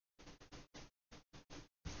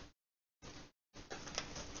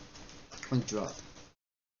こんにちは。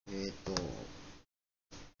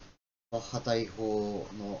バッハ大法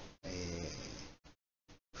の、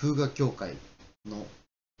フーガ協会の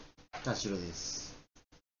田代です。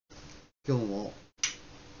今日も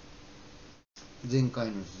前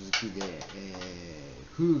回の続きで、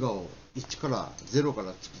フーガを0か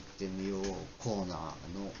ら作ってみようコーナー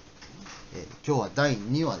の、今日は第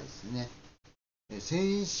2話ですね。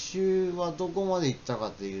先週はどこまで行った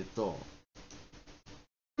かというと、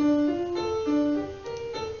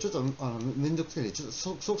ちょっとめんどくせえで、ちょっ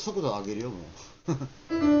と速度上げるよ、もう。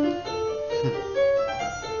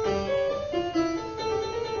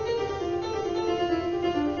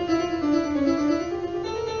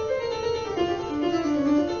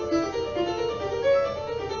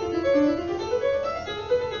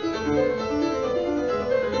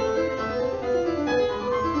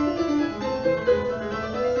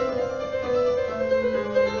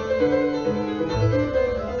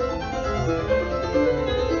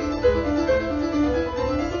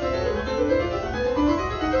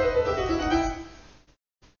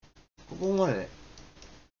ここまで、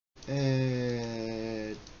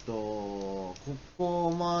こ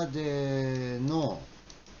こまでの、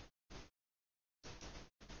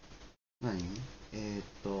何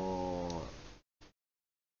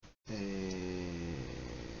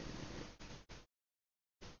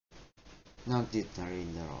なんて言ったらいい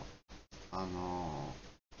んだろ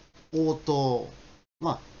う。応答。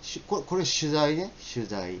まあ、これ主題ね、主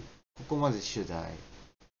題。ここまで主題。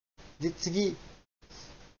で、次、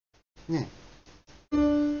ね、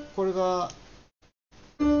これが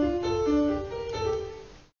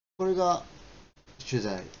主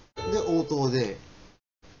題。で、応答で、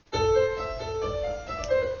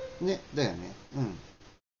ね、だよね。う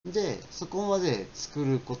ん。で、そこまで作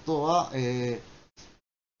ることは、こ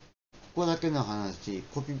こだけの話、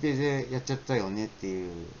コピペでやっちゃったよねってい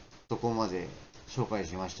うとこまで紹介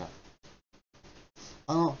しました。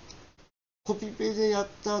コピペでやっ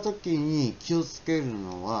た時に気をつける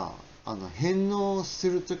のは、返納す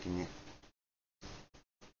る時ね。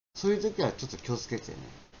そういう時はちょっと気をつけてね。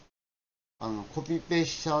コピペ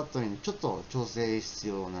した後にちょっと調整必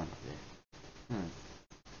要なの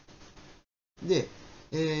で。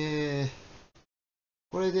で、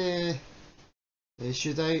これで、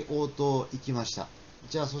主題応答いきました。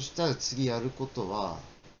じゃあ、そしたら次やることは、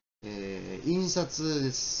印刷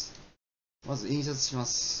です。まず印刷しま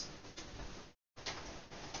す。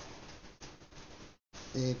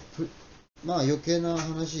まあ余計な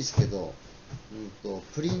話ですけど、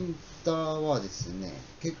プリンターはですね、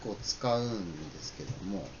結構使うんですけど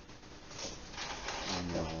も、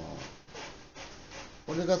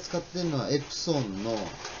俺が使ってるのはエプソンの、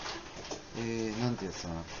なんてやつか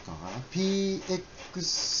な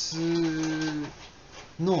PX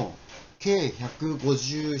の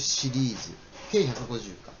K150 シリーズ。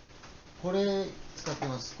K150 か。これ使って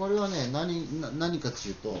ます。これはね、何かと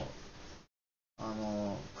いうと、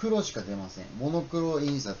黒しか出ません。モノクロ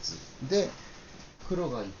印刷で、黒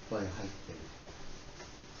がいっぱい入って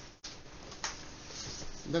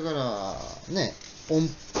る。だから、ね、音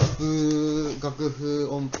符、楽譜、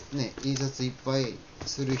ね、印刷いっぱい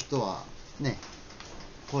する人は、ね、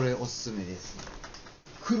これおすすめです。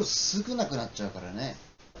黒すぐなくなっちゃうからね。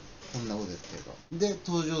こんなこと言ってると。で、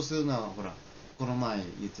登場するのは、ほら、この前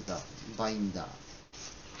言ってた、バインダー。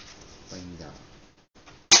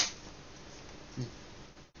ね。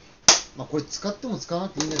まあ、これ使っても使わな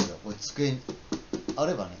くていいんだけど、これ机にあ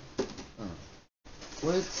ればね。うん。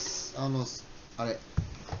これ、あれ、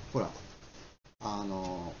ほら、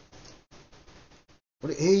こ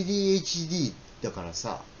れ ADHD だから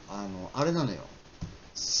さ、あれなのよ。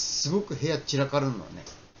すごく部屋散らかるのね。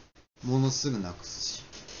ものすぐなくすし。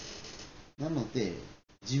なので、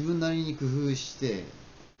自分なりに工夫して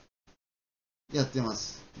やってま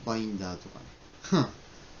す。バインダーとか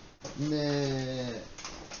ね。で、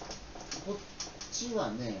こっち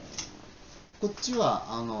はね、例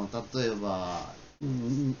えば、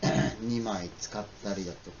2枚使ったり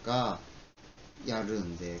だとか、やる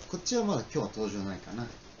んで、こっちはまだ今日は登場ないかな。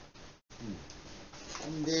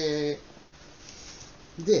で、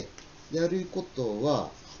やること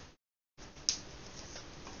は、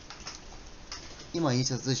今印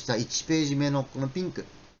刷した1ページ目のこのピンク。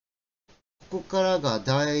ここからが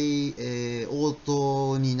応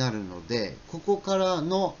答になるので、ここから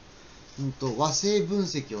の、和声分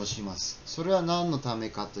析をします。それは何のため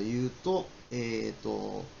かというと、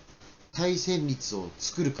対旋律を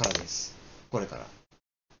作るからです。これから。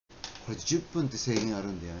これ10分って制限ある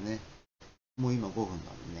んだよね。もう今5分なの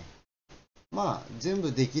ね。まあ、全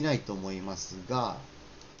部できないと思いますが、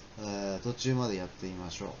途中までやってみ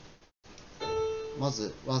ましょう。ま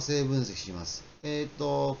ず和声分析します。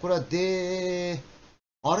これは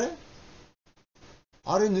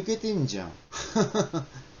あれ抜けてんじゃん。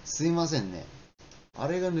すいませんね。あ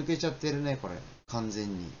れが抜けちゃってるね、これ。完全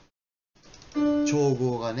に。調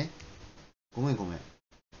合がね。ごめん。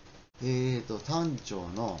単調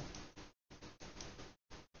の、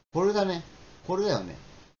これだね。これだよね。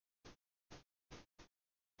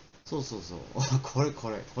そう。これ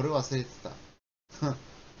忘れてた。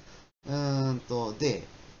で、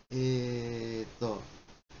ちょ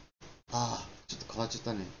っと変わっちゃっ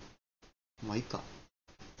たね。まあいいか。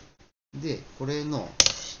で、これの、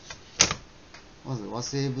まず和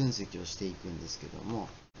声分析をしていくんですけども、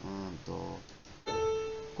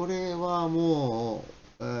これはも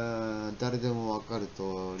う、誰でもわかる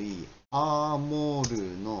通り、アーモー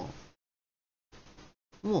ルの、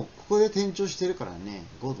もうここで転調してるからね、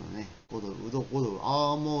5度ね、5度、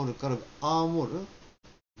アーモールから、アーモール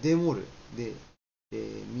デモールで、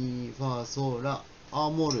ミファソラ、ア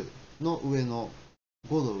ーモールの上の、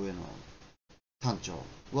5度上の単調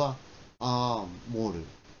はアーモール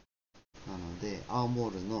なので、アー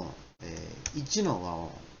モールの、1の和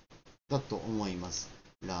音だと思います。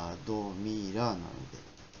ラ、ド、ミ、ラなの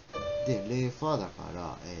で。で、レ、ファだか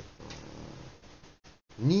ら、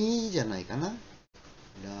2じゃないかな。ラ、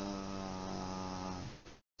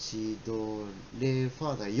シド、レ、フ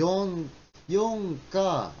ァだ。4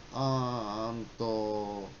か、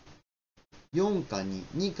4か2、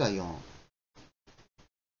2か4。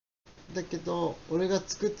だけど、俺が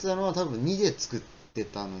作ってたのは多分2で作って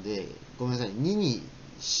たので、ごめんなさい、2に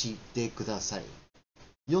してください。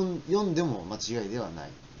4でも間違いではな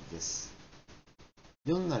いです。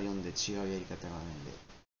4なら4で違うやり方があ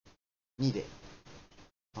るんで、2で。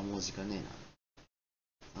もう時間ねえ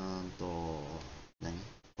な。何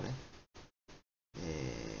これ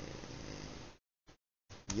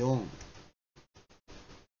4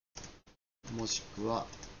もしくは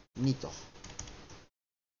2と。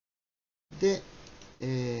で、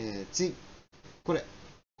次、これ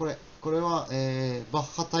は、バッ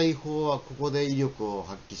ハ大砲はここで威力を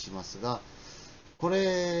発揮しますが、こ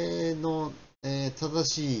れの、正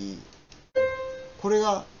しい、これ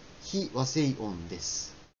が非和声音で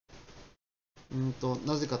す。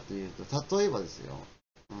なぜかというと、例えばですよ。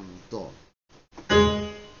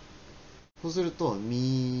そうすると、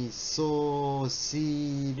ミ、ソ、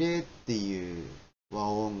シ、レっていう和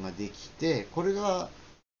音ができて、これが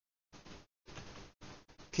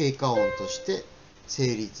経過音として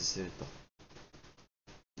成立すると。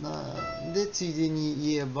で、ついでに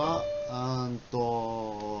言えば、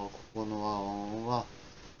ここの和音は、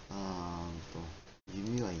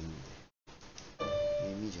弓はいいんだよ。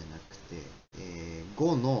弓じゃなくて、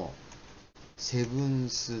5のセブン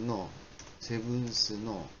スの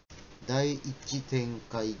第一展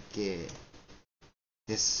開形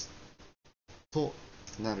です。と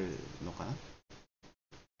なるのかな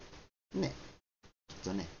ね。きっ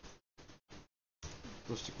とね。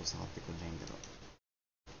どうしてこう下がってくれないんだろう。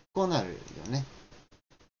こうなるよね。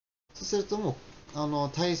そうするともう、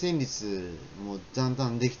対旋律もだんだ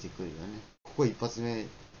んできてくるよね。ここ一発目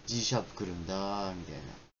G シャープ来るんだ、みたい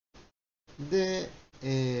な。で、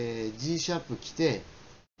G シャープ来て、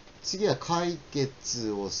次は解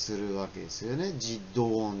決をするわけですよね。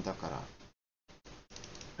同音だか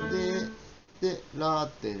ら。で、ラー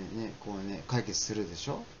ってね、こうね、解決するでし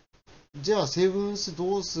ょ。じゃあ、セブンス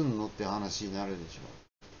どうすんのって話になるでしょ。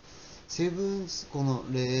セブンス、この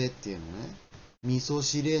レっていうのね、味噌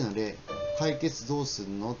汁のレ、解決どうす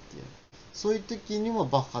んのっていう。そういう時にも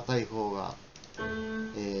バッハ大砲が、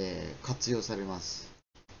活用されます。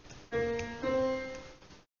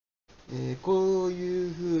こうい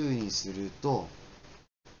う風にすると、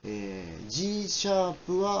G シャー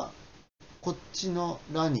プはこっちの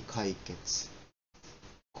ラに解決。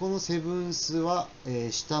このセブンスは、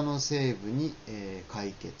下のセーブに、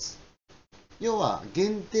解決。要は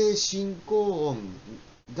限定進行音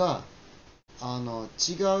が違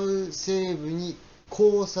うセーブに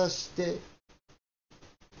交差して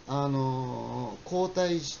交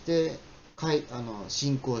代して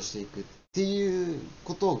進行していくっていう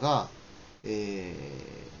ことが、バ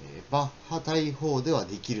ッハ大砲では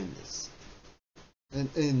できるんです。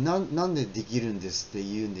なんでできるんですって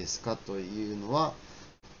言うんですかというのは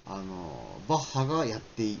バッハがやっ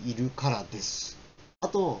ているからです。あ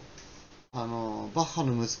とバッハ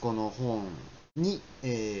の息子の本に、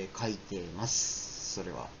書いてます。そ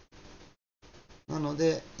れは。なの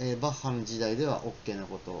で、バッハの時代では OK な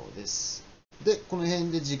ことです。で、この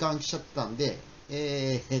辺で時間来ちゃったんで、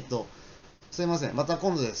すいません。また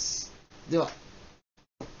今度です。では、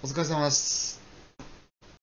お疲れ様です。